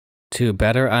To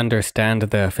better understand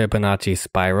the Fibonacci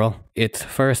spiral, it's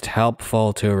first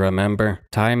helpful to remember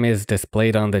time is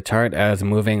displayed on the chart as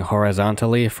moving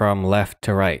horizontally from left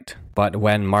to right. But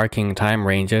when marking time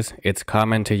ranges, it's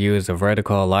common to use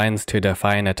vertical lines to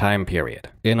define a time period,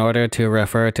 in order to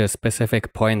refer to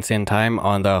specific points in time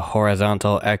on the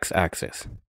horizontal x-axis.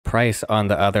 Price, on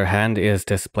the other hand, is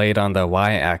displayed on the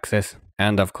y-axis,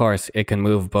 and of course, it can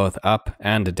move both up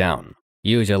and down.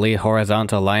 Usually,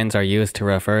 horizontal lines are used to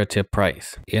refer to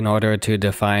price, in order to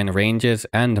define ranges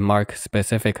and mark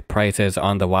specific prices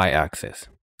on the y-axis.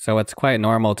 So it's quite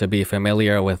normal to be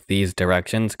familiar with these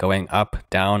directions going up,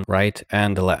 down, right,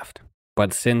 and left.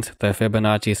 But since the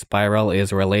Fibonacci spiral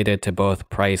is related to both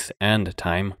price and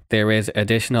time, there is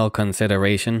additional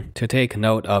consideration to take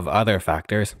note of other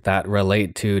factors that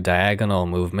relate to diagonal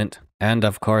movement, and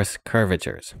of course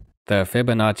curvatures. The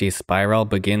Fibonacci spiral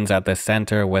begins at the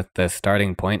center with the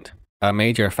starting point. A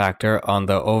major factor on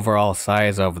the overall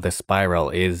size of the spiral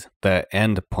is the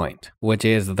end point, which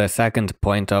is the second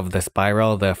point of the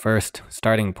spiral the first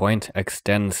starting point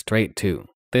extends straight to.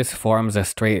 This forms a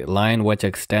straight line which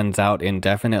extends out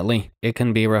indefinitely. It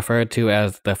can be referred to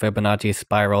as the Fibonacci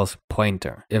spiral's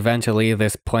pointer. Eventually,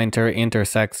 this pointer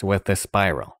intersects with the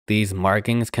spiral. These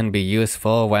markings can be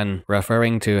useful when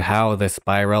referring to how the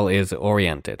spiral is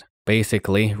oriented.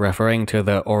 Basically, referring to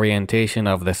the orientation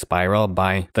of the spiral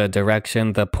by the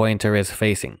direction the pointer is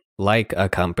facing. Like a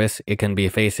compass, it can be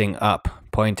facing up,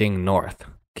 pointing north.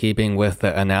 Keeping with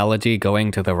the analogy,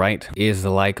 going to the right is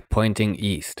like pointing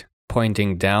east.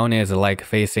 Pointing down is like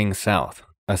facing south.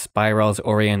 A spiral's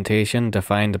orientation,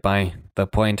 defined by the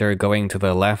pointer going to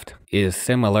the left, is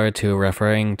similar to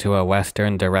referring to a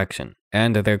western direction.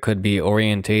 And there could be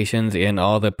orientations in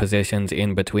all the positions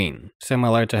in between,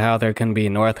 similar to how there can be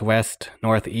northwest,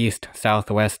 northeast,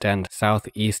 southwest, and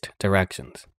southeast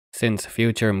directions. Since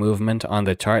future movement on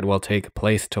the chart will take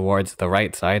place towards the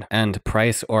right side, and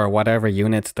price or whatever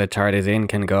units the chart is in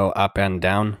can go up and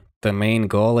down, the main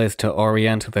goal is to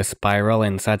orient the spiral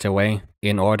in such a way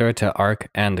in order to arc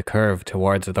and curve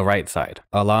towards the right side,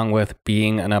 along with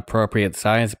being an appropriate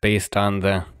size based on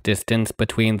the distance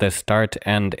between the start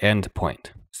and end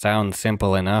point. Sounds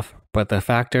simple enough, but the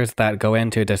factors that go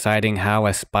into deciding how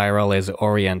a spiral is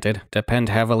oriented depend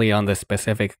heavily on the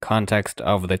specific context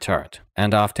of the chart.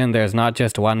 And often there's not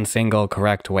just one single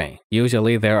correct way.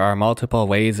 Usually there are multiple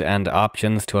ways and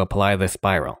options to apply the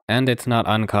spiral. And it's not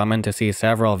uncommon to see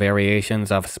several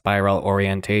variations of spiral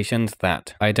orientations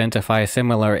that identify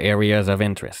similar areas of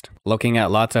interest. Looking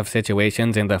at lots of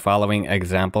situations in the following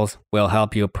examples will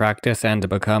help you practice and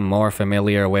become more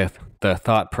familiar with the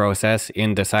thought process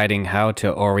in deciding how to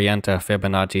orient a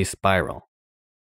Fibonacci spiral.